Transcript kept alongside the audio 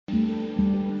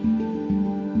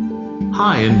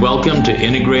Hi, and welcome to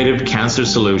Integrative Cancer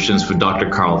Solutions with Dr.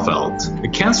 Karlfeldt. A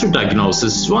cancer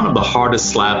diagnosis is one of the hardest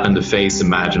slap in the face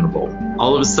imaginable.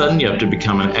 All of a sudden, you have to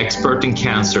become an expert in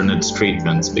cancer and its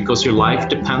treatments because your life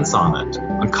depends on it.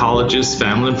 Oncologists,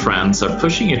 family, and friends are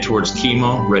pushing you towards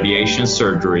chemo, radiation,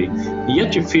 surgery, and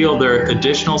yet you feel there are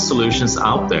additional solutions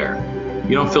out there.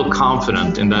 You don't feel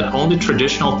confident in that only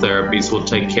traditional therapies will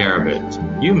take care of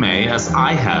it. You may, as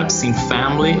I have, seen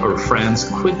family or friends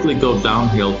quickly go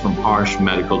downhill from harsh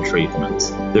medical treatments.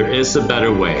 There is a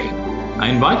better way. I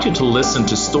invite you to listen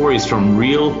to stories from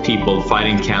real people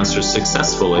fighting cancer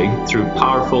successfully through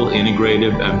powerful,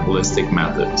 integrative, and holistic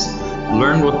methods.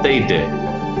 Learn what they did.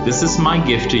 This is my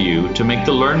gift to you to make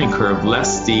the learning curve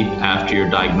less steep after your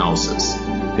diagnosis.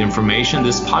 The information in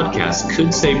this podcast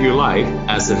could save your life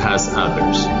as it has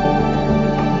others.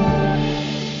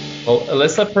 Well,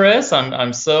 Alyssa Perez,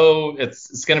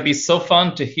 it's going to be so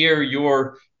fun to hear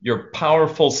your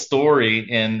powerful story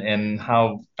in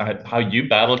how you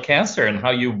battled cancer and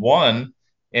how you won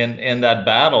in that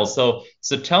battle. So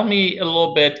tell me a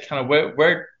little bit, kind of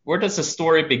where does the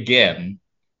story begin?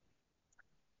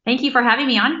 Thank you for having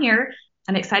me on here.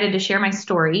 I'm excited to share my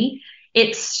story.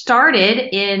 It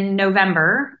started in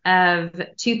November of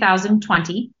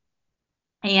 2020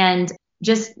 and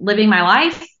just living my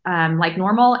life like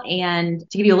normal. And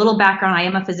to give you a little background, I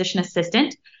am a physician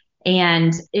assistant.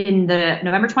 And in the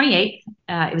November 28th,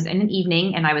 it was in an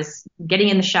evening, and I was getting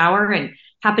in the shower and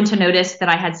happened to notice that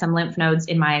I had some lymph nodes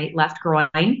in my left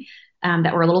groin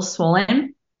that were a little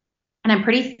swollen. And I'm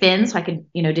pretty thin, so I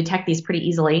could, detect these pretty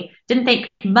easily. Didn't think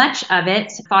much of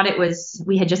it. Thought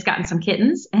we had just gotten some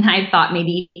kittens, and I thought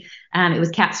maybe it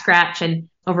was cat scratch. And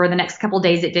over the next couple of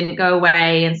days, it didn't go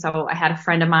away. And so I had a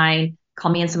friend of mine call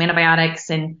me in some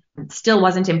antibiotics, and it still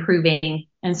wasn't improving.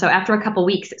 And so after a couple of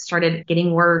weeks, it started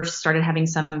getting worse. Started having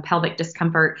some pelvic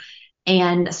discomfort,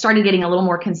 and started getting a little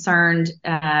more concerned.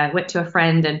 Went to a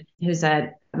friend who's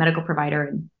a medical provider,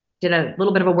 and did a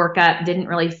little bit of a workup, didn't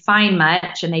really find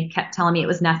much, and they kept telling me it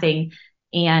was nothing.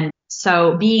 And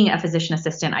so being a physician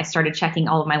assistant, I started checking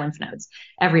all of my lymph nodes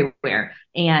everywhere.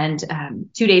 And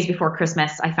 2 days before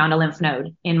Christmas, I found a lymph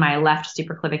node in my left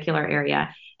supraclavicular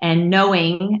area. And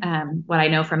knowing what I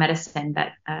know from medicine,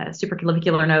 that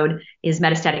supraclavicular node is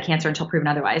metastatic cancer until proven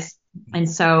otherwise. And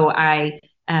so I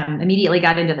immediately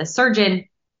got into the surgeon,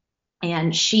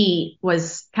 and she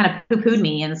was kind of poo-pooed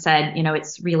me and said,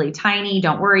 it's really tiny.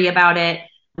 Don't worry about it.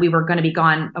 We were going to be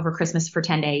gone over Christmas for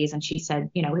 10 days. And she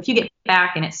said, if you get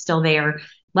back and it's still there,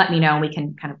 let me know and we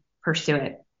can kind of pursue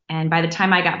it. And by the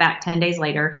time I got back 10 days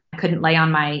later, I couldn't lay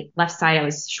on my left side. I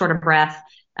was short of breath.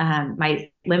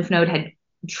 My lymph node had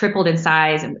tripled in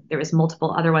size, and there was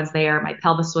multiple other ones there. My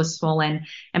pelvis was swollen.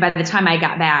 And by the time I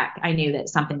got back, I knew that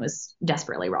something was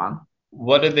desperately wrong.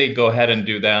 What did they go ahead and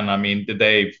do then? I mean, did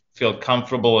they feel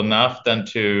comfortable enough then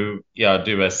to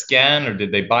do a scan, or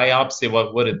did they biopsy?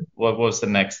 What was the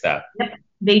next step? Yep.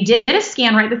 They did a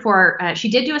scan right before, she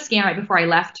did do a scan right before I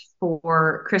left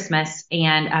for Christmas,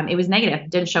 and it was negative.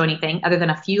 Didn't show anything other than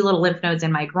a few little lymph nodes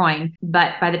in my groin.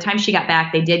 But by the time she got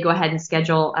back, they did go ahead and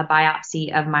schedule a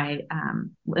biopsy of my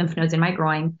lymph nodes in my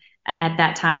groin at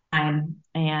that time.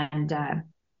 And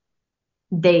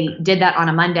they did that on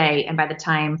a Monday. And by the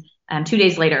time 2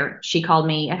 days later, she called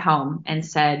me at home and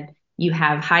said, you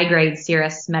have high-grade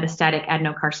serous metastatic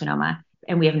adenocarcinoma,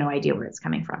 and we have no idea where it's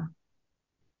coming from.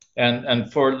 And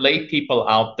for lay people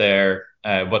out there,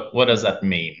 what does that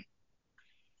mean?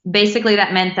 Basically,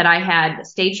 that meant that I had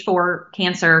stage 4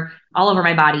 cancer all over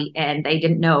my body, and they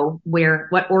didn't know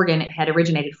what organ it had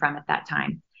originated from at that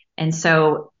time. And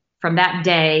so from that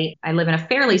day, I live in a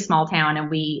fairly small town, and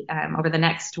we, over the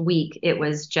next week, it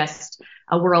was just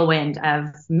a whirlwind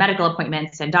of medical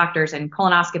appointments and doctors and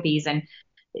colonoscopies and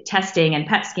testing and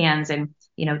PET scans and,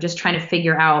 just trying to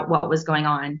figure out what was going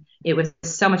on. It was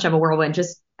so much of a whirlwind,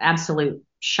 just absolute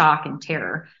shock and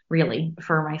terror, really,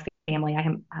 for my family.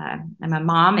 I'm a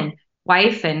mom and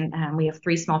wife, and we have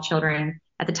 3 small children.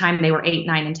 At the time, they were 8,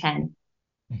 9, and 10.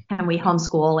 And we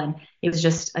homeschool, and it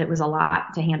was a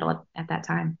lot to handle at that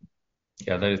time.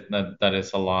 Yeah, that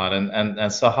is a lot.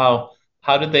 And so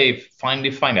how did they finally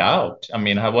find out? I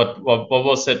mean, what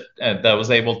was it that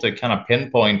was able to kind of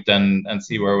pinpoint and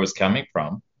see where it was coming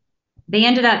from? They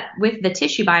ended up with the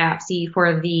tissue biopsy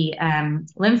for the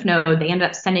lymph node. They ended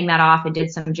up sending that off and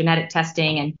did some genetic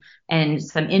testing and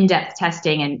some in-depth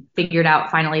testing, and figured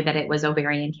out finally that it was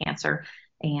ovarian cancer,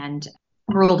 and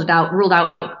ruled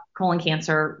out colon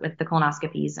cancer with the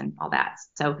colonoscopies and all that.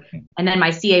 So, and then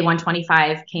my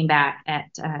CA-125 came back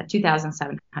at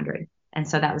 2,700. And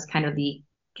so that was kind of the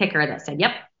kicker that said,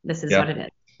 yep, this is what it is.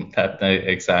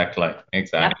 Exactly.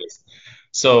 Yep.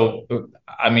 So,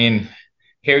 I mean,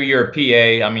 here you're a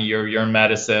PA. I mean, you're in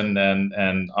medicine,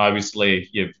 and obviously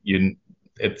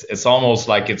it's almost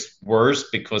like it's worse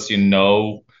because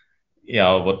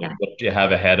Yeah. what you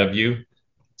have ahead of you.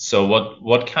 So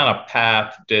what kind of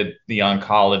path did the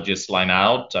oncologist line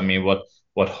out? I mean,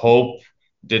 what hope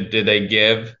did they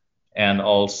give? And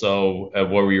also,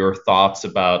 what were your thoughts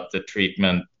about the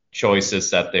treatment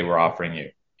choices that they were offering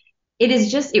you?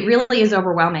 It really is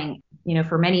overwhelming.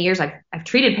 For many years, I've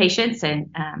treated patients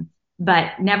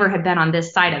but never had been on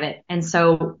this side of it. And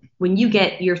so when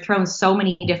you're thrown so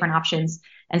many different options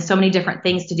and so many different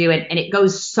things to do, and it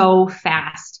goes so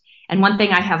fast. And one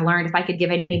thing I have learned, if I could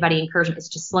give anybody encouragement, is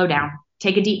just slow down,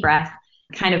 take a deep breath,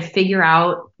 kind of figure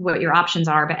out what your options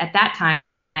are. But at that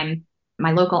time,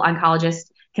 my local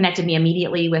oncologist connected me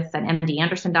immediately with an MD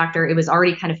Anderson doctor. It was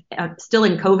already kind of still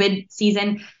in COVID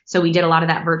season, so we did a lot of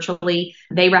that virtually.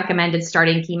 They recommended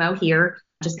starting chemo here,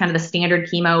 just kind of the standard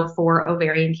chemo for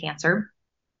ovarian cancer.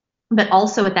 But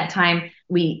also at that time,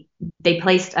 they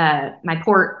placed my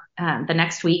port the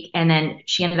next week, and then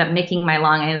she ended up nicking my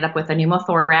lung. I ended up with a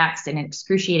pneumothorax and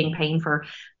excruciating pain for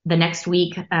the next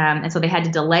week. And so they had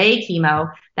to delay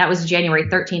chemo. That was January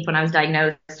 13th when I was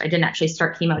diagnosed. I didn't actually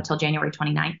start chemo until January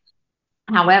 29th.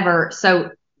 However,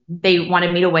 so they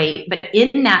wanted me to wait. But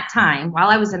in that time, while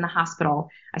I was in the hospital,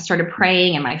 I started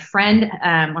praying, and my friend,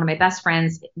 one of my best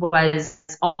friends, was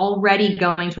already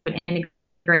going to an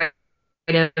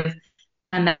integrative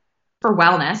for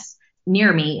wellness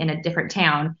near me in a different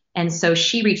town. And so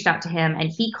she reached out to him, and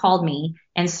he called me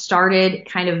and started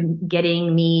kind of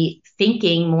getting me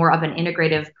thinking more of an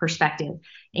integrative perspective.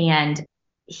 And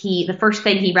the first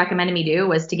thing he recommended me do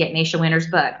was to get Naisha Winter's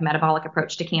book, Metabolic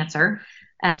Approach to Cancer.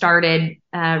 I started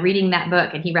reading that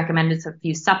book, and he recommended a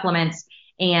few supplements,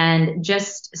 and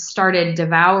just started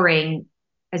devouring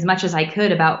as much as I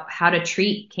could about how to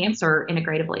treat cancer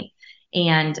integratively.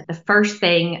 And the first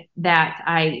thing that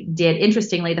I did,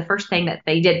 interestingly, the first thing that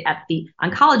they did at the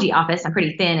oncology office, I'm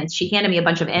pretty thin, and she handed me a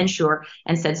bunch of Ensure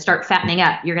and said, start fattening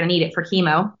up. You're going to need it for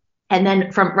chemo. And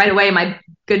then from right away, my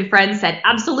good friend said,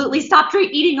 absolutely stop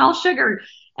eating all sugar.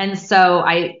 And so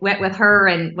I went with her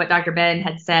and what Dr. Ben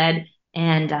had said,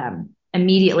 and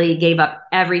immediately gave up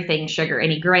everything sugar,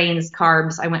 any grains,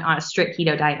 carbs. I went on a strict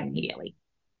keto diet immediately.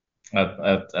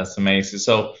 That's amazing.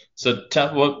 So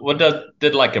what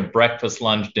did like a breakfast,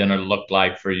 lunch, dinner look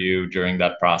like for you during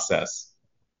that process?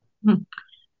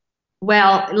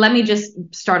 Well, let me just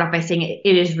start off by saying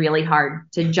it is really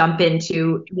hard to jump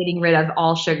into getting rid of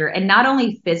all sugar. And not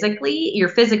only physically, you're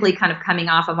physically kind of coming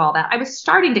off of all that. I was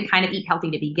starting to kind of eat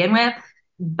healthy to begin with,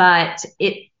 but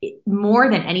it more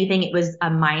than anything, it was a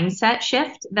mindset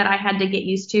shift that I had to get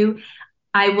used to.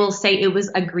 I will say it was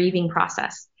a grieving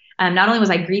process. Not only was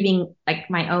I grieving like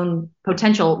my own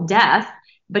potential death,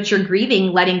 but you're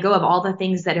grieving letting go of all the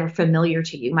things that are familiar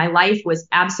to you. My life was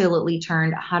absolutely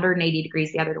turned 180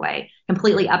 degrees the other way,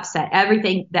 completely upset.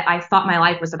 Everything that I thought my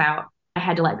life was about, I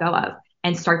had to let go of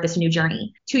and start this new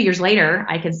journey. 2 years later,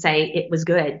 I could say it was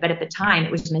good, but at the time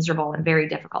it was miserable and very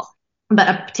difficult. But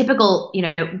a typical,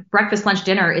 breakfast, lunch,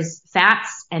 dinner is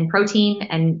fats and protein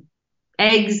and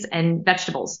eggs and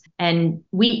vegetables and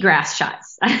wheatgrass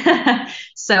shots.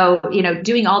 So,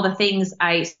 doing all the things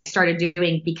I started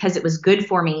doing because it was good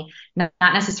for me, not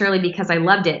necessarily because I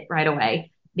loved it right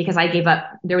away, because I gave up.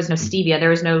 There was no stevia, there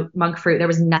was no monk fruit, there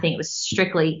was nothing. It was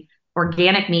strictly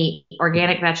organic meat,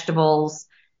 organic vegetables,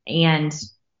 and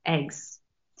eggs.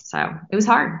 So it was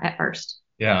hard at first.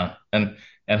 Yeah. And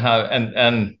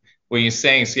what you're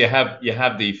saying, so you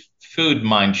have the food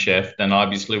mind shift, and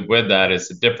obviously with that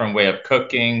is a different way of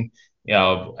cooking,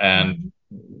 and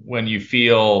when you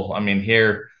feel, I mean,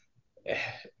 here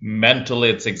mentally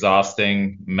it's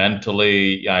exhausting.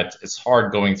 Mentally, yeah, it's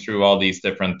hard going through all these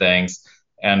different things.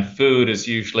 And food is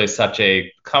usually such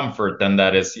a comfort, and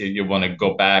that is you want to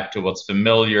go back to what's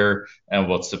familiar and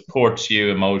what supports you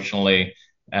emotionally.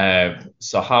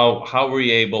 So how were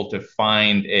you able to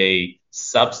find a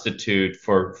substitute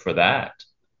for that?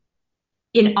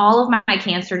 In all of my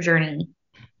cancer journey,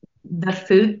 the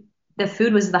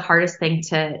food was the hardest thing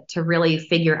to really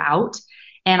figure out.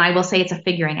 And I will say it's a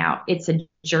figuring out. It's a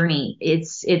journey.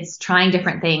 It's trying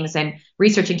different things and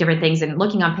researching different things and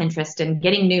looking on Pinterest and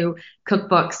getting new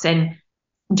cookbooks. And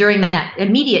during that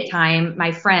immediate time,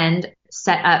 my friend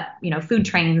set up, food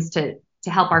trains to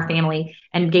help our family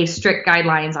and gave strict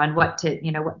guidelines on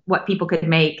what people could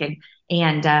make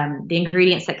and the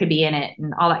ingredients that could be in it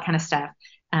and all that kind of stuff.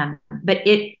 But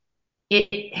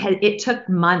it took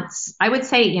months. I would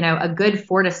say, a good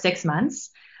 4 to 6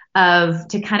 months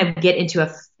to kind of get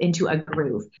into a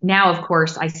groove. Now, of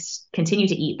course, I continue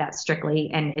to eat that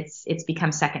strictly, and it's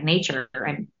become second nature.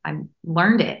 I'm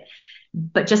learned it.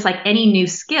 But just like any new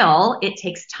skill, it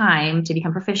takes time to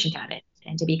become proficient at it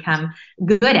and to become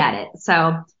good at it.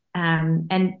 So,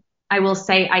 and I will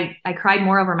say I cried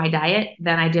more over my diet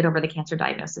than I did over the cancer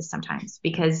diagnosis sometimes,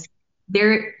 because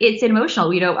it's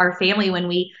emotional. Our family, when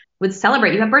we would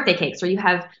celebrate, you have birthday cakes or you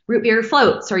have root beer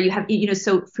floats or you have,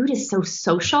 so food is so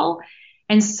social.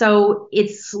 And so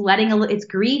it's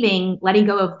grieving, letting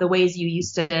go of the ways you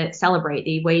used to celebrate,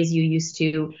 the ways you used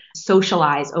to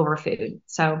socialize over food.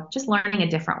 So just learning a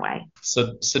different way.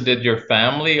 So did your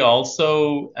family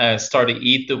also start to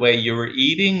eat the way you were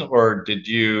eating, or did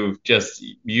you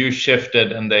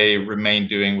shifted and they remained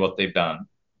doing what they've done?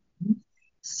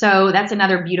 So that's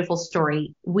another beautiful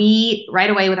story. We right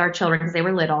away with our children, because they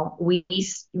were little, we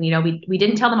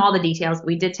didn't tell them all the details.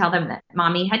 We did tell them that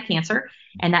mommy had cancer,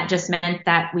 and that just meant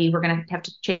that we were going to have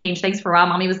to change things for a while.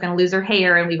 Mommy was going to lose her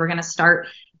hair, and we were going to start,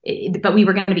 but we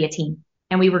were going to be a team,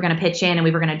 and we were going to pitch in, and we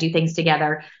were going to do things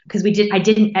together, because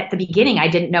at the beginning, I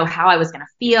didn't know how I was going to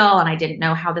feel, and I didn't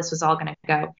know how this was all going to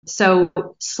go. So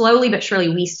slowly but surely,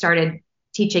 we started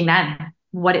teaching them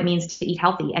what it means to eat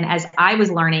healthy. And as I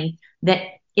was learning that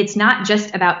it's not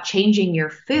just about changing your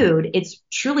food, it's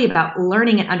truly about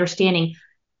learning and understanding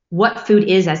what food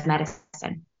is as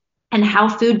medicine and how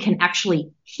food can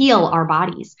actually heal our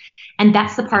bodies. And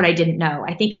that's the part I didn't know.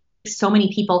 I think so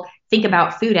many people think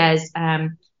about food as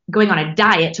going on a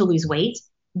diet to lose weight,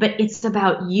 but it's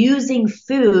about using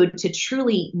food to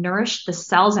truly nourish the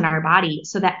cells in our body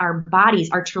so that our bodies,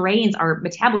 our terrains, our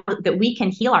metabolism, that we can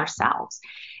heal ourselves.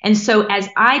 And so as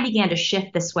I began to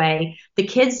shift this way, the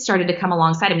kids started to come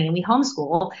alongside of me, and we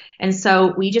homeschool. And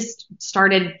so we just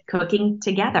started cooking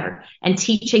together and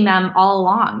teaching them all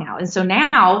along now. And so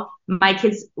now my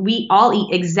kids, we all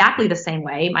eat exactly the same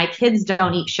way. My kids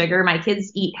don't eat sugar. My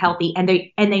kids eat healthy, and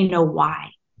they know why.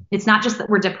 It's not just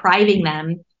that we're depriving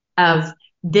them of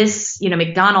this,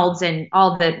 McDonald's and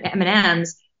all the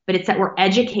M&Ms, but it's that we're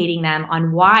educating them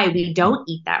on why we don't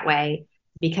eat that way,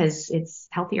 because it's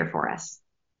healthier for us.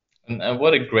 And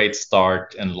what a great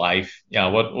start in life. Yeah,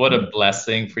 what a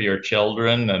blessing for your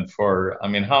children,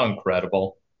 and how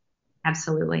incredible.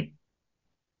 Absolutely.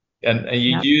 And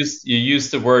you Yep.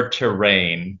 use the word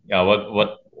terrain. Yeah,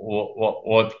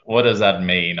 what does that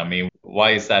mean?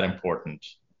 Why is that important?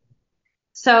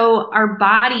 So our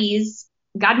bodies,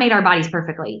 God made our bodies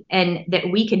perfectly, and that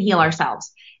we can heal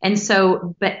ourselves. And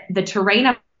so, but the terrain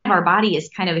of our body is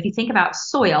kind of, if you think about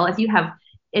soil, if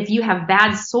you have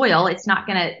bad soil, it's not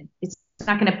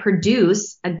gonna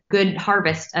produce a good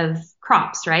harvest of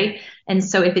crops, right? And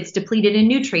so if it's depleted in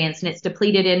nutrients and it's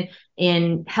depleted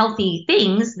in healthy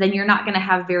things, then you're not going to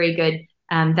have very good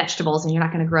vegetables, and you're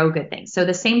not going to grow good things. So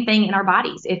the same thing in our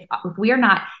bodies. If we are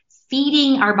not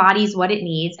feeding our bodies what it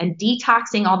needs and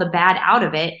detoxing all the bad out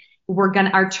of it,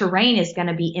 our terrain is going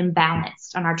to be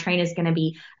imbalanced, and our terrain is going to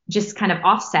be just kind of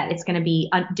offset. It's going to be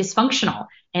dysfunctional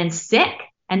and sick.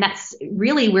 And that's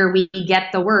really where we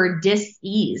get the word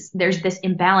dis-ease. There's this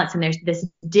imbalance and there's this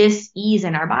dis-ease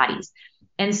in our bodies.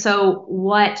 And so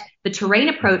what the terrain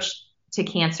approach to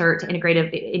cancer, to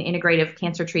integrative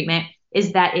cancer treatment,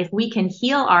 is that if we can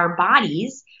heal our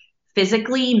bodies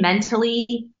physically,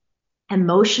 mentally,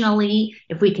 emotionally,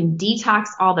 if we can detox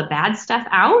all the bad stuff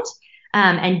out,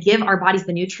 and give our bodies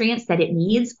the nutrients that it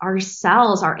needs, our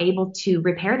cells are able to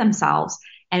repair themselves,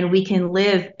 and we can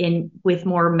live with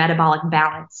more metabolic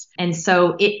balance. And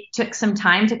so it took some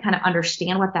time to kind of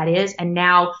understand what that is. And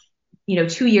now,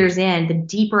 2 years in, the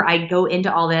deeper I go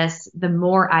into all this, the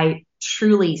more I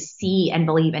truly see and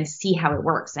believe and see how it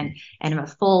works. And I'm a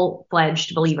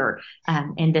full-fledged believer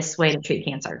in this way to treat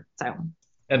cancer. So.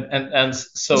 And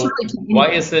so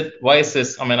why is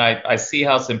this? I see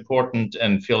how it's important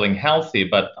in feeling healthy,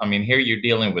 but here you're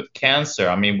dealing with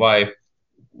cancer.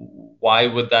 Why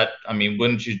would that?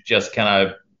 Wouldn't you just kind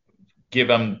of give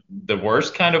them the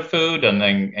worst kind of food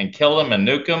and kill them and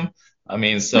nuke them?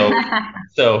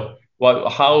 So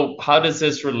what? How does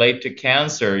this relate to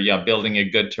cancer? Yeah, building a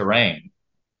good terrain.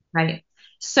 Right.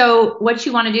 So what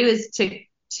you want to do is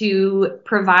to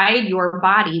provide your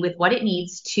body with what it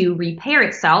needs to repair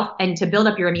itself and to build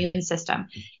up your immune system.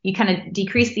 You kind of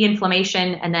decrease the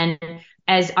inflammation, and then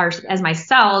as my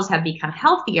cells have become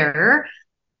healthier,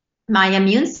 my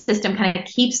immune system kind of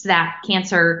keeps that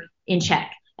cancer in check.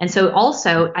 And so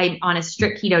also I'm on a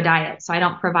strict keto diet. So I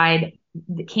don't provide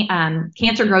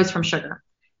cancer grows from sugar.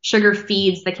 Sugar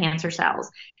feeds the cancer cells.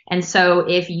 And so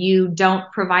if you don't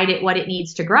provide it what it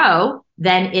needs to grow,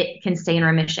 then it can stay in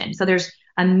remission. So there's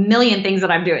a million things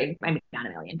that I'm doing. Not a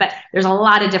million, but there's a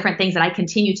lot of different things that I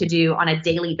continue to do on a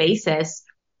daily basis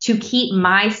to keep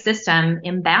my system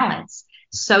in balance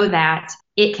so that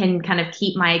it can kind of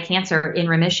keep my cancer in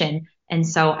remission And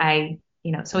so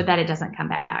so that it doesn't come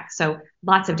back. So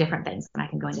lots of different things, and I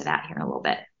can go into that here in a little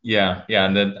bit. Yeah, yeah,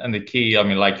 and the key, I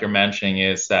mean, like you're mentioning,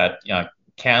 is that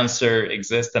cancer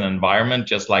exists in an environment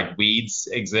just like weeds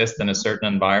exist in a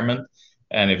certain environment,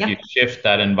 and if you shift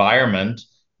that environment,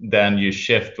 then you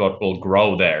shift what will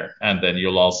grow there, and then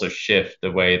you'll also shift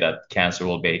the way that cancer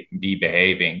will be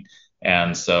behaving.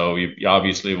 And so you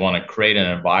obviously want to create an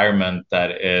environment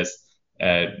that is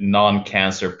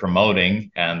non-cancer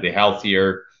promoting, and the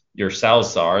healthier your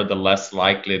cells are, the less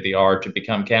likely they are to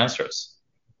become cancerous.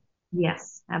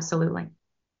 Yes, absolutely.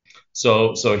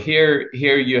 So here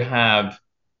you have,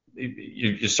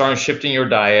 you start shifting your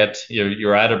diet.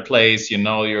 You're at a place,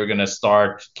 you're going to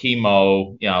start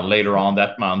chemo, later on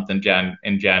that month in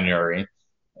January.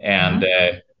 And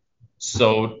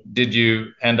so did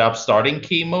you end up starting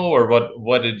chemo, or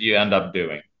what did you end up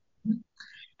doing?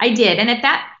 I did. And at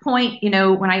that point,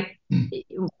 when I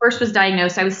first was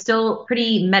diagnosed, I was still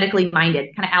pretty medically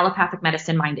minded, kind of allopathic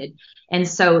medicine minded. And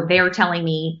so they were telling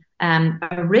me,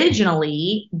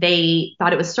 originally they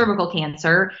thought it was cervical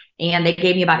cancer, and they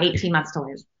gave me about 18 months to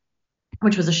live,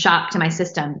 which was a shock to my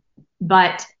system.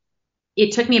 But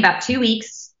it took me about 2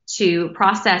 weeks to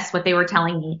process what they were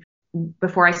telling me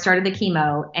before I started the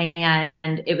chemo. And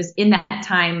it was in that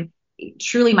time,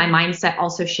 truly my mindset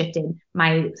also shifted.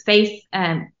 My faith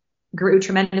grew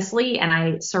tremendously, and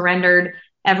I surrendered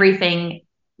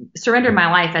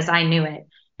my life as I knew it,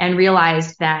 and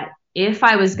realized that if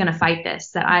I was going to fight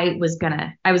this, that I was going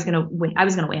to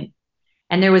win.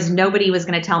 And there was nobody was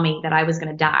going to tell me that I was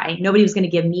going to die. Nobody was going to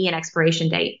give me an expiration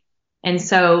date. And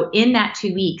so in that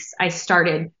 2 weeks, I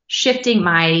started shifting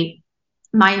my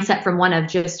mindset from one of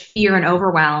just fear and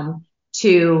overwhelm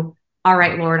to, all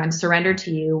right, Lord, I'm surrendered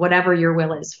to you, whatever your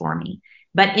will is for me.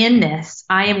 But in this,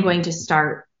 I'm going to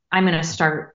start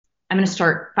fighting. I'm going to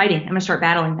start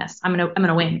battling this. I'm going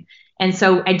to win. And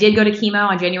so I did go to chemo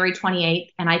on January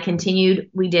 28th, and I continued.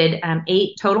 We did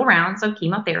 8 total rounds of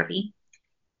chemotherapy.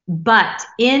 But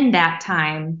in that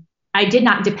time, I did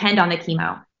not depend on the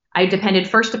chemo. I depended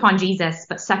first upon Jesus,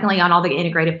 but secondly on all the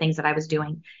integrative things that I was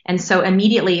doing. And so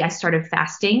immediately I started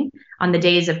fasting on the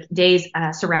days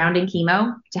surrounding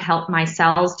chemo to help my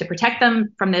cells, to protect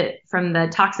them from the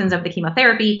toxins of the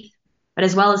chemotherapy, but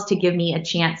as well as to give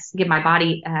my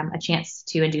body a chance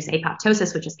to induce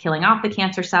apoptosis, which is killing off the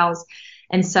cancer cells.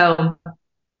 And so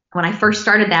when I first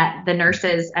started that, the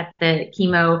nurses at the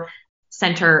chemo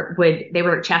center they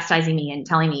were chastising me and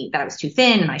telling me that I was too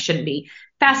thin and I shouldn't be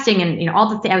fasting, and all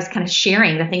the things I was kind of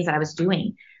sharing the things that I was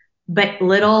doing. But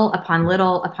little upon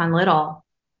little upon little,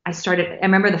 I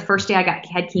remember the first day I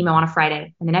had chemo on a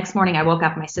Friday, and the next morning I woke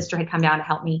up, my sister had come down to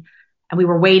help me, and we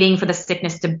were waiting for the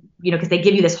sickness to, because they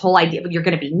give you this whole idea, you're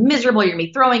going to be miserable, you're going to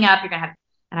be throwing up, and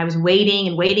I was waiting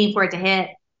and waiting for it to hit.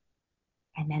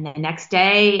 And then the next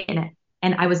day,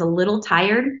 and I was a little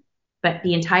tired, but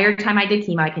the entire time I did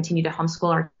chemo, I continued to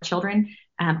homeschool our children.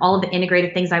 All of the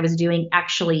integrative things I was doing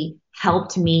actually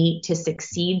helped me to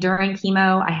succeed during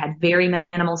chemo. I had very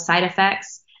minimal side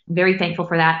effects. I'm very thankful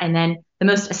for that. And then the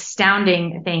most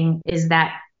astounding thing is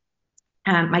that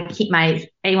my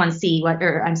A1C, my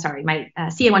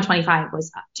CA125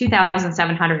 was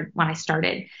 2,700 when I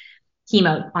started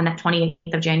chemo on that 28th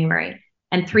of January.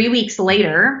 And 3 weeks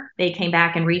later, they came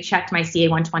back and rechecked my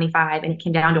CA125, and it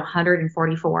came down to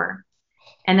 144.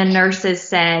 And the nurses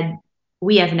said,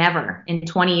 we have never, in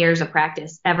 20 years of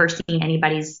practice, ever seen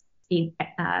anybody's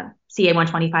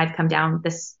CA125 come down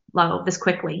this low, this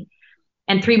quickly.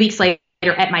 And 3 weeks later,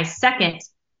 at my second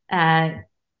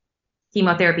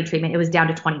chemotherapy treatment, it was down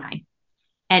to 29.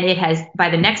 And it has, by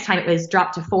the next time, it was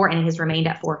dropped to 4, and it has remained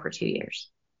at 4 for 2 years.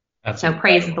 That's so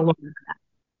incredible. Praise the Lord for that.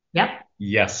 Yep.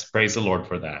 Yes, praise the Lord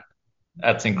for that.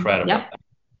 That's incredible. Yep. That's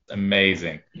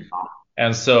amazing.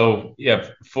 And so,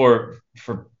 for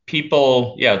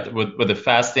people, with the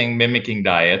fasting mimicking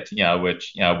diet,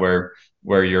 which,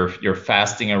 where you're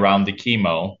fasting around the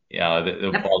chemo,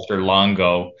 the Walter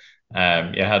Longo,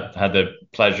 had the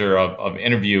pleasure of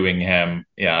interviewing him.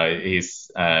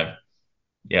 He's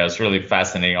it's really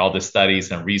fascinating. All the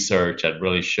studies and research that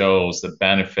really shows the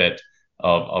benefit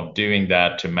of doing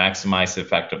that to maximize the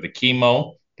effect of the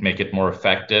chemo, make it more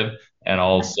effective, and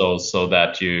also so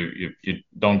that you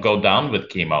don't go down with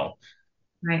chemo.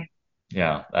 Right.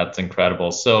 Yeah, that's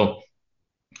incredible. So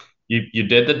you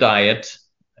did the diet,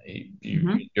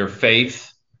 your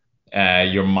faith,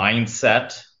 your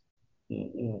mindset.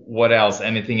 What else?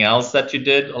 Anything else that you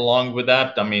did along with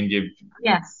that? I mean,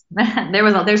 Yes,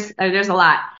 there's a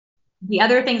lot. The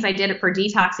other things I did for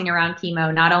detoxing around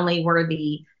chemo, not only were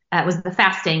was the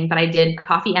fasting, but I did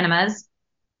coffee enemas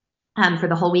for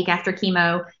the whole week after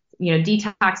chemo,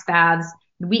 detox baths,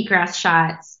 wheatgrass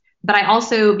shots, but I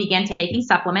also began taking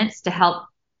supplements to help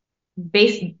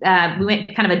we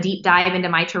went kind of a deep dive into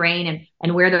my terrain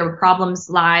and where the problems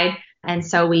lied. And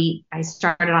so I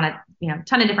started on a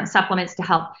ton of different supplements to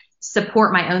help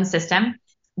support my own system,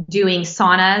 doing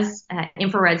saunas,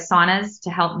 infrared saunas to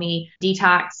help me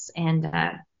detox, and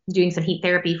doing some heat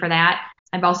therapy for that.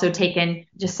 I've also taken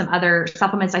just some other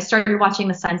supplements. I started watching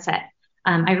the sunset.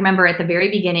 I remember at the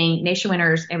very beginning, Nation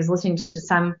Winners, I was listening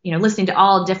to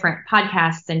all different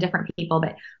podcasts and different people,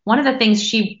 but one of the things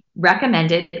she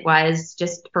recommended was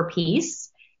just for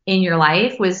peace in your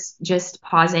life was just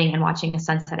pausing and watching a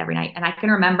sunset every night. And I can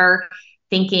remember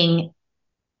thinking,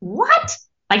 what?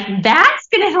 Like, that's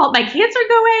going to help my cancer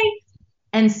go away?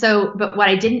 And so, but what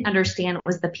I didn't understand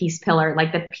was the peace pillar,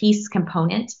 like the peace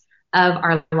component of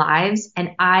our lives.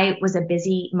 And I was a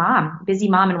busy mom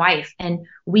and wife. And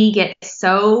we get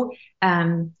so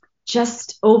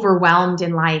just overwhelmed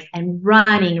in life and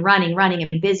running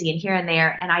and busy and here and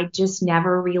there. And I just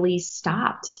never really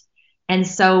stopped. And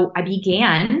so I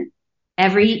began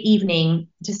every evening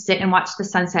to sit and watch the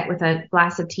sunset with a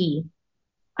glass of tea.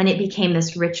 And it became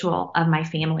this ritual of my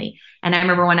family. And I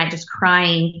remember one night just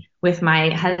crying with my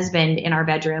husband in our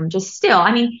bedroom, just still,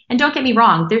 and don't get me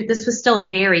wrong, this was still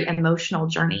a very emotional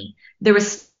journey. There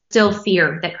was still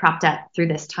fear that cropped up through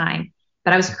this time,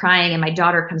 but I was crying, and my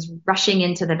daughter comes rushing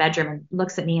into the bedroom and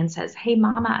looks at me and says, "Hey,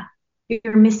 Mama,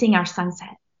 you're missing our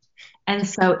sunset." And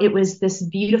so it was this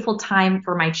beautiful time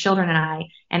for my children and I.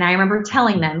 And I remember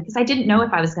telling them, because I didn't know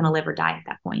if I was going to live or die at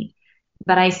that point,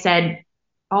 but I said,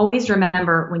 always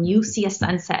remember when you see a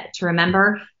sunset to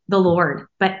remember the Lord,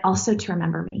 but also to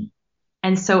remember me.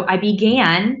 And so I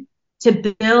began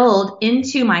to build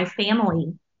into my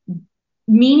family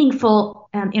meaningful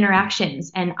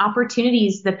interactions and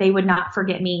opportunities that they would not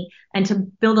forget me, and to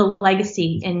build a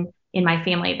legacy in my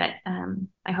family that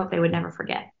I hope they would never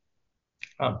forget.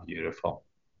 Oh, beautiful.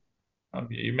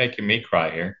 You're making me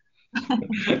cry here.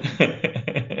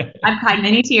 I've cried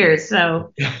many tears,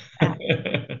 so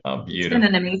oh, beautiful. It's been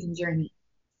an amazing journey.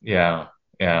 Yeah,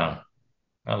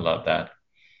 I love that.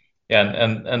 Yeah,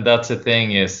 and that's the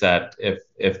thing, is that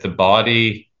if the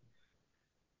body,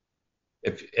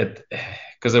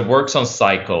 because it works on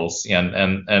cycles,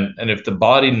 and if the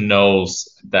body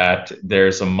knows that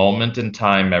there's a moment in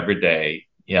time every day,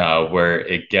 where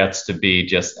it gets to be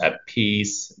just at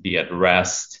peace, be at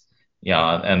rest,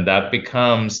 and that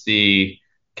becomes the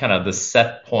kind of the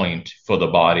set point for the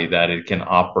body that it can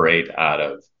operate out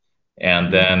of.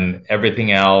 And then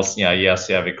everything else, yes,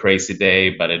 you have a crazy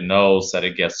day, but it knows that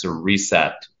it gets to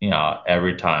reset,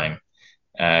 every time.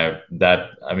 That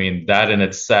in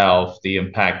itself, the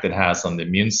impact it has on the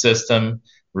immune system,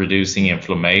 reducing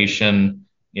inflammation,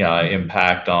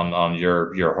 impact on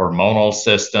your hormonal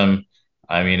system.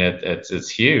 It's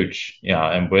huge.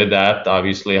 And with that,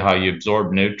 obviously, how you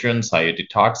absorb nutrients, how you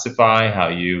detoxify, how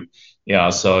you,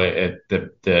 so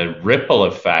the ripple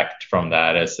effect from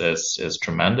that is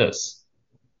tremendous.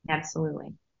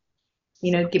 Absolutely.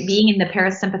 Being in the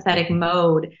parasympathetic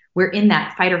mode, we're in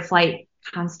that fight or flight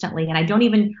constantly. And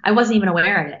I wasn't even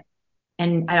aware of it.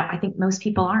 And I think most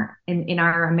people aren't in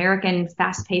our American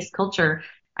fast-paced culture.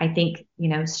 I think,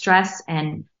 stress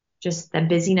and just the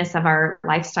busyness of our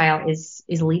lifestyle is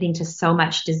leading to so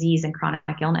much disease and chronic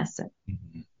illness.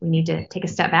 Mm-hmm. We need to take a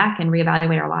step back and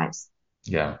reevaluate our lives.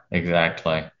 Yeah,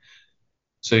 exactly.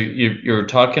 So you're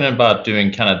talking about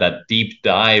doing kind of that deep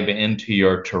dive into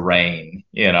your terrain,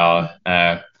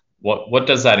 what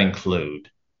does that include?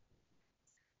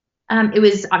 It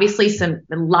was obviously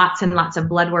lots and lots of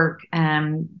blood work,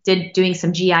 doing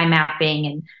some GI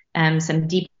mapping and some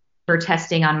deeper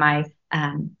testing on my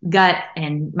gut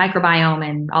and microbiome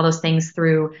and all those things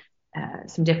through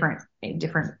some different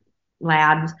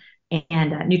labs,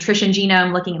 and nutrition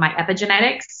genome, looking at my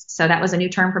epigenetics. So that was a new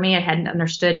term for me. I hadn't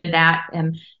understood that.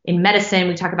 In medicine,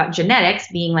 we talk about genetics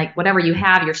being like whatever you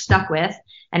have, you're stuck with.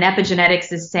 And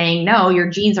epigenetics is saying, no, your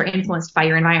genes are influenced by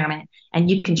your environment and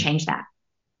you can change that.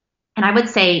 And I would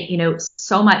say,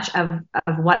 so much of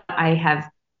what I have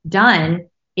done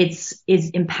is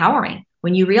empowering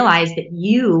when you realize that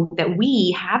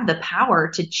we have the power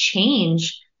to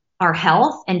change our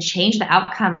health and change the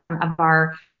outcome of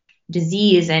our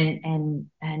disease and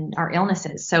our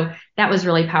illnesses. So that was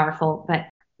really powerful. But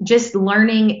just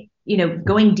learning,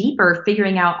 going deeper,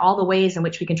 figuring out all the ways in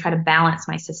which we can try to balance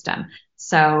my system.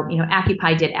 So,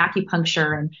 Acupy did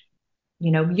acupuncture and,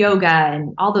 yoga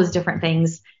and all those different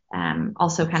things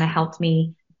also kind of helped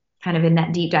me kind of in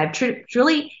that deep dive.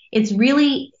 It's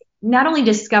really not only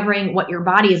discovering what your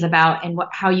body is about and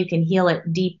how you can heal it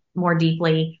more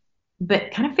deeply,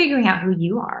 but kind of figuring out who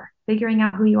you are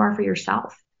for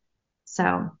yourself.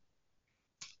 So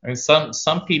I mean,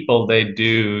 some people they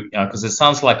do, because it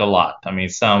sounds like a lot. I mean,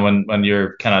 some when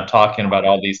you're kind of talking about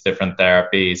all these different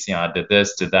therapies, I did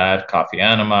this, did that, coffee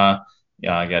enema.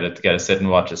 I got to sit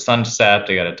and watch the sunset.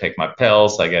 I got to take my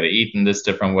pills. I got to eat in this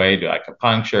different way. Do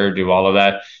acupuncture. Do all of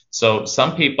that. So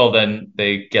some people then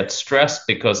they get stressed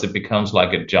because it becomes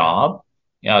like a job,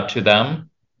 to them,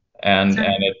 and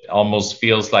it almost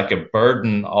feels like a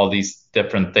burden. All these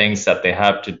different things that they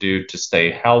have to do to stay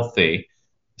healthy.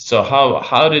 So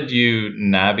how did you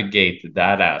navigate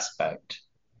that aspect?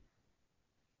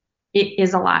 it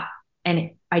is a lot.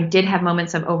 And I did have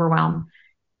moments of overwhelm.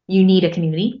 You need a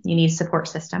community, you need a support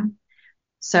system.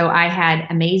 So I had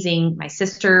my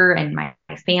sister and my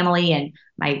family and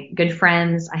my good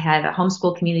friends. I had a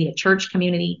homeschool community, a church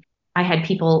community. I had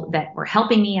people that were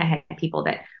helping me. I had people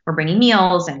that were bringing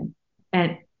meals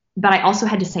but I also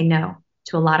had to say no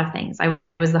to a lot of things. I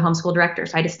was the homeschool director,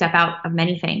 so I had to step out of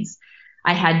many things.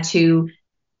 Our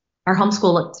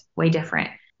homeschool looked way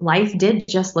different. Life did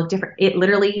just look different. It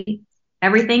literally,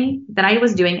 everything that I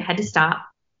was doing had to stop.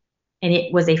 And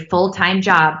it was a full-time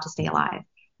job to stay alive.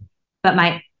 But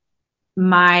my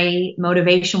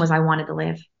motivation was I wanted to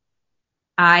live.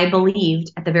 I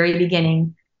believed at the very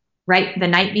beginning, right the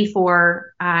night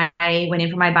before I went in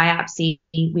for my biopsy,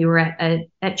 we were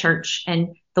at church, and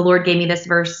the Lord gave me this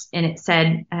verse, and it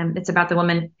said, it's about the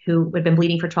woman who had been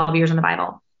bleeding for 12 years in the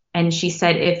Bible. And she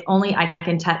said, if only I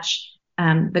can touch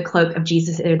the cloak of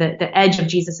Jesus, or the edge of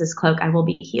Jesus's cloak, I will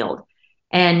be healed.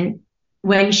 And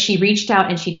when she reached out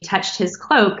and she touched his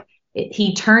cloak,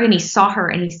 he turned and he saw her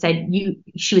and he said,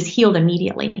 she was healed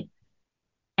immediately.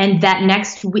 And that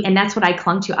next week, and that's what I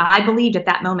clung to. I believed at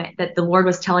that moment that the Lord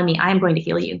was telling me, I am going to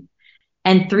heal you.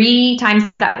 And 3 times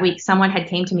that week, someone had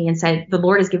came to me and said, the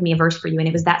Lord has given me a verse for you. And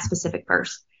it was that specific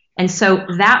verse. And so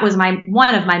that was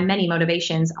one of my many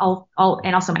motivations,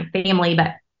 and also my family,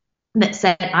 but that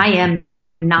said, I am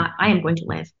going to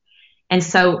live. And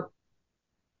so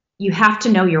you have to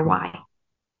know your why.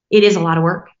 It is a lot of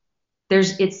work.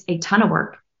 It's a ton of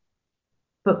work,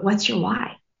 but what's your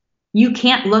why? You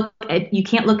can't look at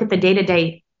the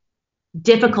day-to-day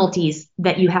difficulties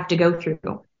that you have to go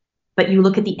through, but you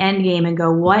look at the end game and go,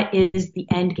 what is the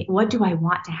end game? What do I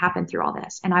want to happen through all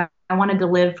this? And I wanted to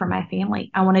live for my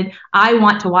family. I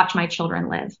want to watch my children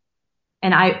live,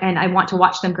 and I want to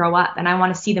watch them grow up, and I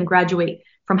want to see them graduate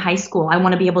from high school. I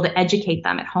want to be able to educate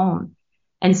them at home.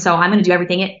 And so I'm going to do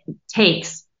everything it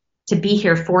takes to be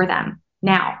here for them.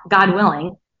 Now, God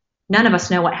willing, none of us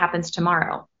know what happens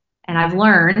tomorrow. And I've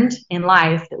learned in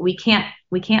life that we can't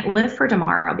live for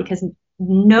tomorrow, because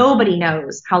nobody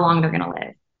knows how long they're going to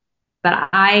live. But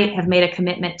I have made a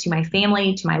commitment to my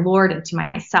family, to my Lord, and to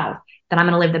myself that I'm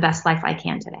going to live the best life I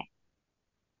can today.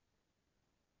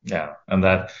 Yeah. And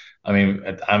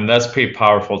that's pretty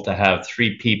powerful to have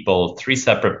three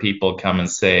separate people come and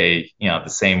say, the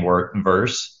same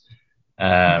verse.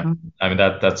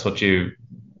 That's what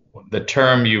the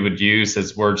term you would use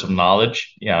is words of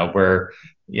knowledge,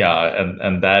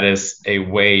 and that is a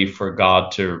way for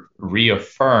God to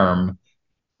reaffirm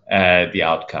the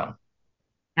outcome.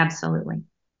 Absolutely.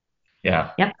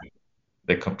 Yeah. Yep.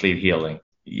 The complete healing.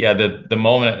 Yeah. The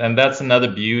moment, and that's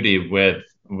another beauty with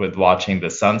watching the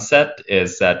sunset,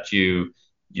 is that you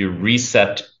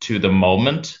reset to the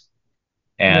moment,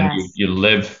 and Yes. you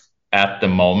live at the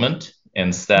moment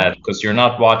instead, because you're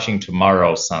not watching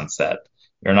tomorrow's sunset.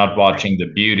 You're not watching the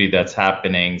beauty that's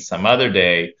happening some other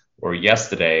day or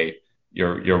yesterday.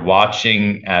 You're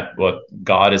watching at what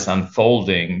God is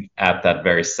unfolding at that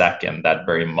very second, that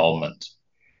very moment.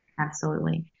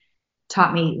 Absolutely.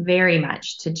 Taught me very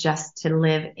much to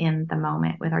live in the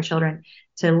moment with our children,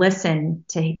 to listen,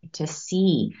 to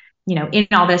see, in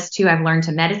all this too, I've learned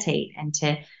to meditate and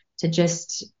to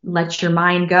just let your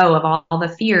mind go of all the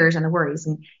fears and the worries,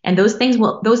 and those things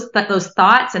those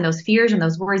thoughts and those fears and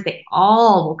those worries, they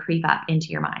all will creep up into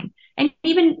your mind. And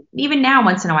even now,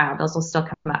 once in a while, those will still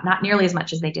come up, not nearly as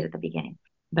much as they did at the beginning,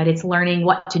 but it's learning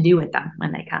what to do with them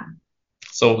when they come.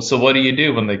 So what do you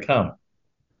do when they come?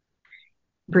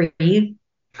 Breathe,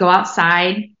 go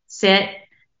outside, sit,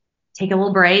 take a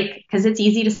little break, because it's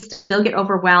easy to still get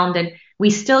overwhelmed, and we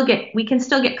can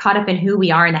still get caught up in who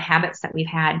we are and the habits that we've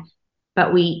had.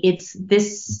 But it's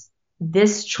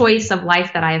this choice of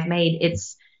life that I have made.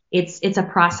 It's a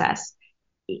process.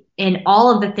 In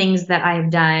all of the things that I have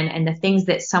done and the things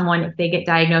that someone, if they get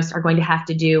diagnosed, are going to have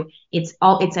to do, it's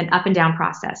an up and down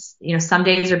process. Some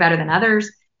days are better than others.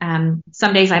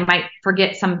 Some days I might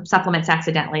forget some supplements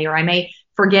accidentally, or I may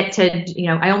forget to,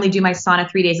 I only do my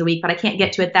sauna 3 days a week, but I can't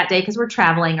get to it that day because we're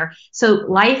traveling. So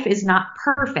life is not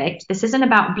perfect. This isn't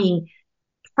about being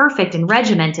perfect and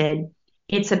regimented.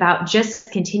 It's about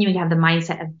just continuing to have the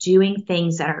mindset of doing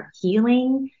things that are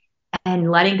healing and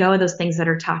letting go of those things that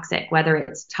are toxic, whether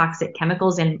it's toxic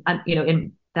chemicals in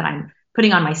that I'm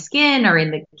putting on my skin or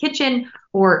in the kitchen,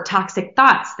 or toxic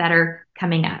thoughts that are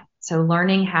coming up. So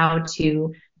learning how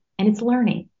to, and it's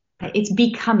learning, it's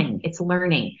becoming, it's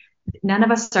learning. None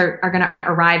of us are going to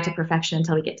arrive to perfection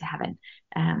until we get to heaven.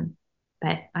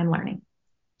 But I'm learning.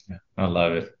 Yeah, I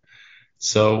love it.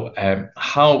 So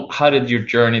how did your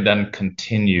journey then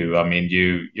continue? I mean,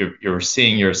 you're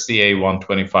seeing your CA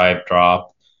 125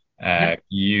 drop.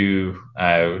 You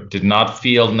did not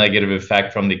feel negative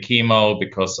effect from the chemo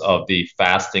because of the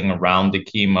fasting around the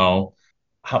chemo.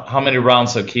 How many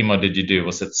rounds of chemo did you do?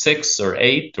 Was it 6 or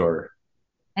 8 or?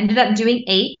 Ended up doing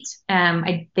 8.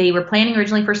 They were planning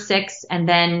originally for 6, and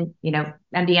then,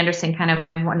 MD Anderson kind of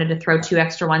wanted to throw 2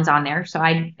 extra ones on there. So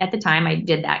at the time I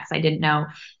did that because I didn't know,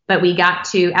 but we got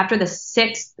to, after the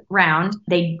 6th round,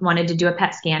 they wanted to do a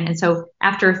PET scan. And so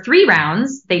after 3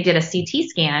 rounds, they did a CT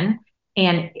scan.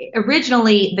 And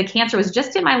originally the cancer was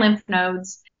just in my lymph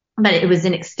nodes, but it was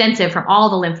extensive from all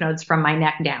the lymph nodes from my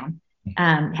neck down.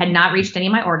 Had not reached any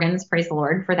of my organs, praise the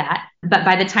Lord for that. But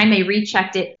by the time they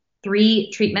rechecked it 3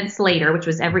 treatments later, which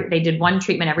was they did 1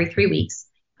 treatment every 3 weeks,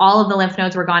 all of the lymph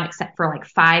nodes were gone except for like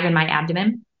 5 in my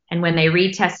abdomen. And when they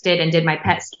retested and did my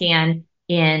PET scan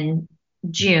in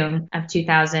June of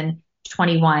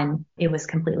 2021, it was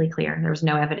completely clear. There was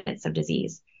no evidence of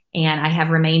disease. And I have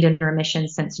remained in remission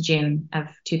since June of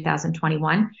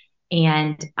 2021.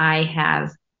 And I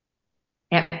have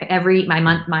my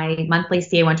monthly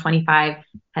CA 125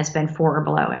 has been 4 or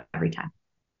below every time.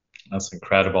 That's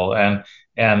incredible. And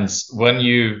when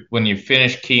you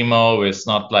finished chemo, it's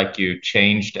not like you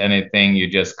changed anything. You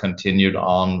just continued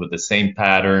on with the same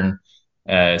pattern,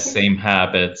 same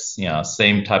habits,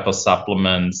 same type of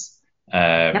supplements,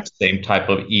 same type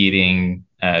of eating.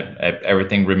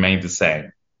 Everything remained the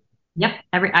same. Yep.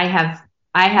 I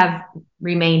have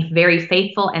remained very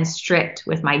faithful and strict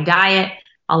with my diet,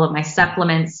 all of my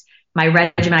supplements, my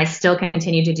regimen. I still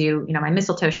continue to do, my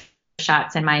mistletoe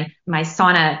shots and my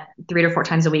sauna 3 to 4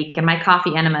 times a week, and my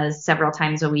coffee enemas several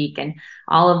times a week, and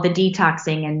all of the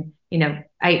detoxing.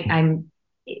 And,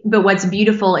 but what's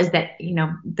beautiful is that,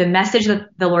 the message that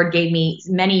the Lord gave me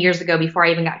many years ago before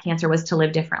I even got cancer was to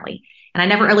live differently. And I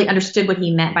never really understood what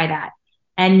he meant by that.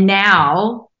 And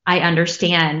now I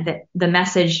understand that the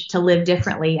message to live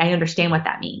differently, I understand what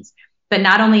that means. But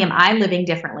not only am I living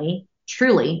differently,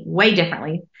 truly way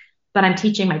differently, but I'm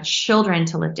teaching my children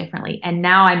to live differently. And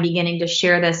now I'm beginning to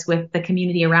share this with the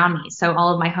community around me. So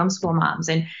all of my homeschool moms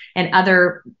and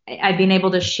I've been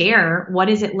able to share, what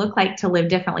does it look like to live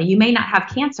differently? You may not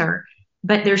have cancer,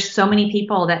 but there's so many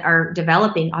people that are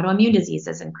developing autoimmune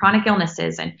diseases and chronic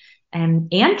illnesses and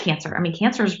cancer. I mean,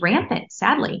 cancer is rampant,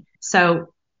 sadly.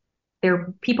 So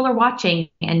people are watching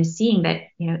and seeing that,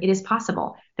 it is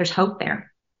possible. There's hope there.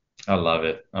 I love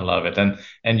it.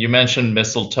 And you mentioned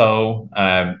mistletoe.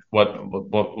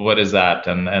 What is that?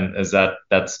 And is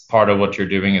that's part of what you're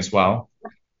doing as well?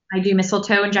 I do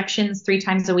mistletoe injections 3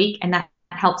 times a week, and that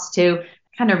helps to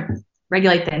kind of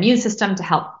regulate the immune system to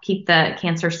help keep the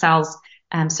cancer cells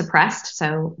suppressed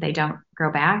so they don't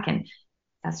grow back. And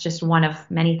that's just one of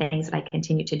many things that I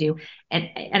continue to do.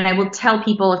 And I will tell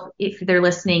people if they're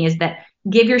listening is that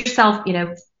give yourself,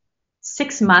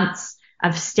 6 months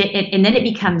of and then it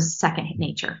becomes second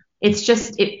nature. It's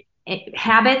just,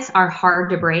 habits are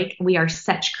hard to break. We are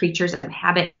such creatures of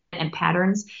habit and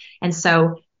patterns. And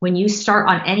so when you start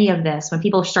on any of this, when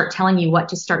people start telling you what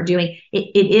to start doing,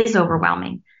 it is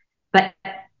overwhelming, but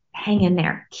hang in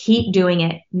there, keep doing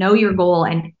it, know your goal.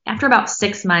 And after about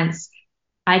 6 months,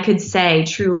 I could say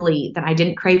truly that I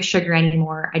didn't crave sugar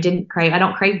anymore. I don't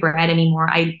crave bread anymore.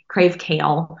 I crave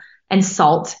kale and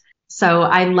salt. So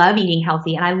I love eating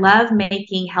healthy, and I love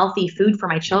making healthy food for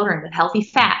my children with healthy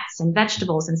fats and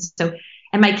vegetables.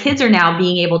 And my kids are now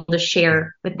being able to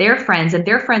share with their friends, and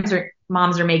their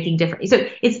moms are making different. So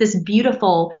it's this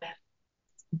beautiful,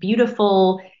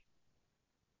 beautiful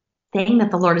thing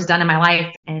that the Lord has done in my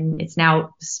life, and it's now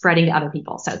spreading to other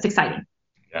people. So it's exciting.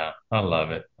 Yeah, I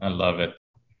love it.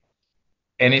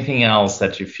 Anything else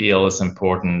that you feel is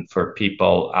important for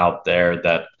people out there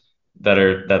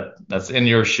that's in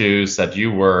your shoes, that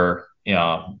you were,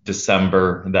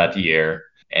 December that year?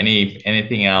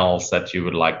 Anything else that you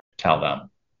would like to tell them?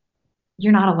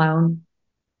 You're not alone.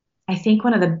 I think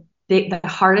one of the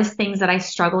hardest things that I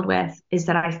struggled with is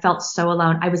that I felt so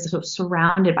alone. I was so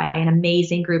surrounded by an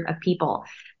amazing group of people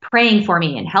praying for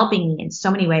me and helping me in so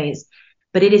many ways,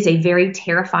 but it is a very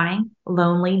terrifying,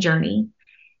 lonely journey.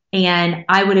 And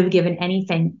I would have given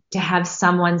anything to have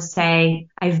someone say,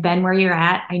 I've been where you're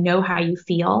at. I know how you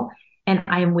feel. and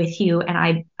I am with you,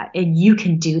 and you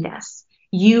can do this.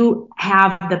 You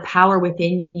have the power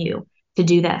within you to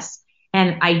do this.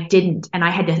 And I didn't. And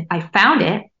I found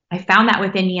it. I found that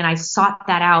within me, and I sought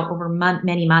that out over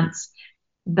many months.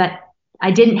 But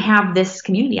I didn't have this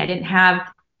community. I didn't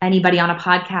have anybody on a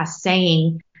podcast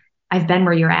saying, I've been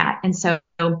where you're at. And so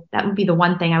that would be the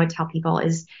one thing I would tell people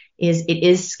is it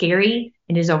is scary.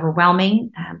 It is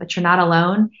overwhelming, but you're not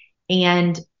alone.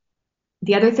 And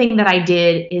the other thing that I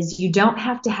did is you don't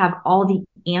have to have all the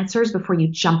answers before you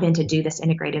jump in to do this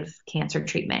integrative cancer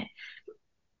treatment.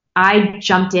 I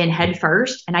jumped in head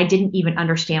first, and I didn't even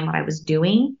understand what I was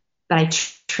doing, but I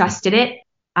trusted it.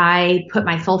 I put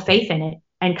my full faith in it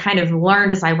and kind of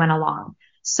learned as I went along.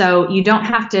 So you don't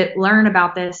have to learn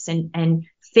about this and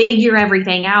figure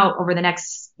everything out over the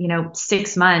next,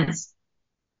 6 months.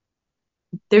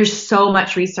 There's so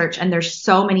much research, and there's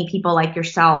so many people like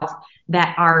yourself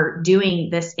that are doing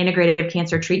this integrative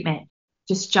cancer treatment.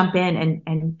 Just jump in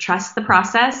and trust the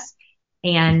process,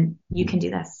 and you can do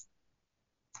this.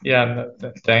 Yeah,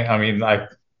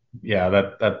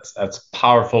 that's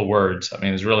powerful words. I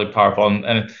mean, it's really powerful,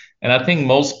 and I think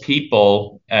most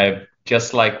people,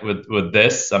 just like with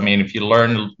this, I mean, if you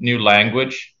learn new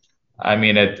language, I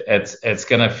mean, it's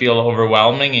gonna feel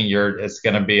overwhelming, and it's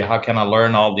gonna be, how can I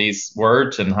learn all these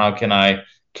words, and how can I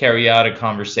carry out a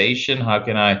conversation?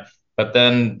 But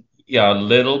then,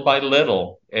 little by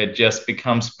little, it just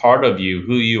becomes part of you,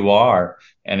 who you are,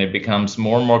 and it becomes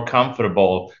more and more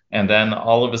comfortable. And then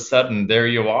all of a sudden, there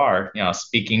you are,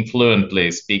 speaking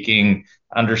fluently,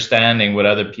 understanding what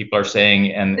other people are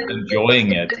saying, and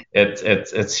enjoying it.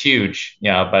 It's huge.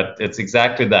 But it's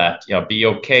exactly that. Be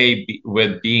okay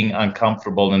with being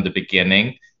uncomfortable in the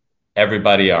beginning.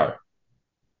 Everybody are.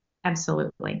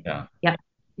 Absolutely. Yeah. Yep.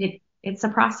 It's a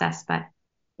process, but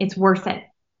it's worth it.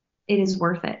 It is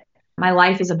worth it. My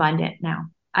life is abundant now.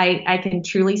 I can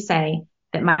truly say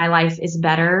that my life is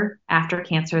better after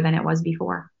cancer than it was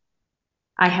before.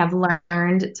 I have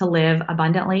learned to live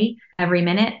abundantly every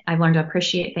minute. I've learned to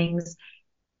appreciate things.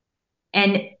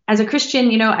 And as a Christian,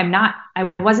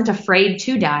 I wasn't afraid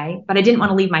to die, but I didn't want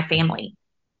to leave my family.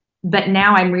 But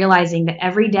now I'm realizing that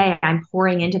every day I'm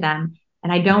pouring into them,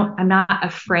 and I'm not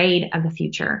afraid of the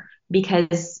future,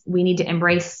 because we need to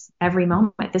embrace every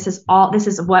moment. This is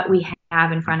what we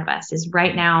have in front of us, is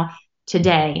right now,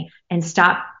 today, and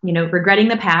stop, regretting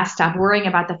the past, stop worrying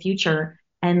about the future,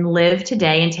 and live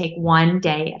today and take one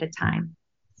day at a time.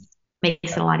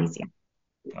 Makes it a lot easier.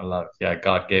 I love it. Yeah,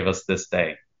 God gave us this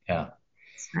day. Yeah.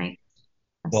 That's right.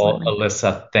 Absolutely. Well,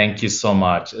 Alyssa, thank you so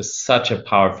much. It's such a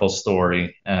powerful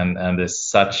story, and there's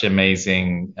such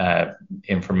amazing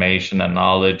information and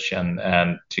knowledge,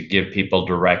 and to give people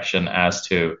direction as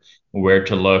to where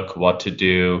to look, what to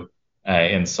do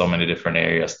in so many different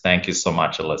areas. Thank you so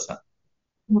much, Alyssa.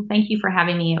 Well, thank you for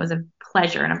having me. It was a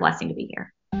pleasure and a blessing to be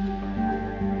here.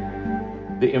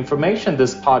 The information in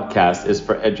this podcast is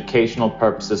for educational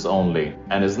purposes only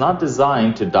and is not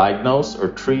designed to diagnose or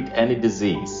treat any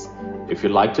disease. If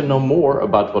you'd like to know more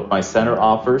about what my center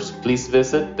offers, please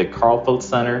visit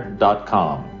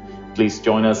thekarlfeldcenter.com. Please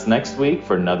join us next week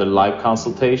for another live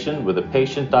consultation with a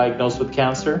patient diagnosed with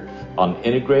cancer on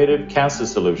Integrative Cancer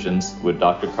Solutions with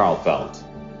Dr. Karlfeldt.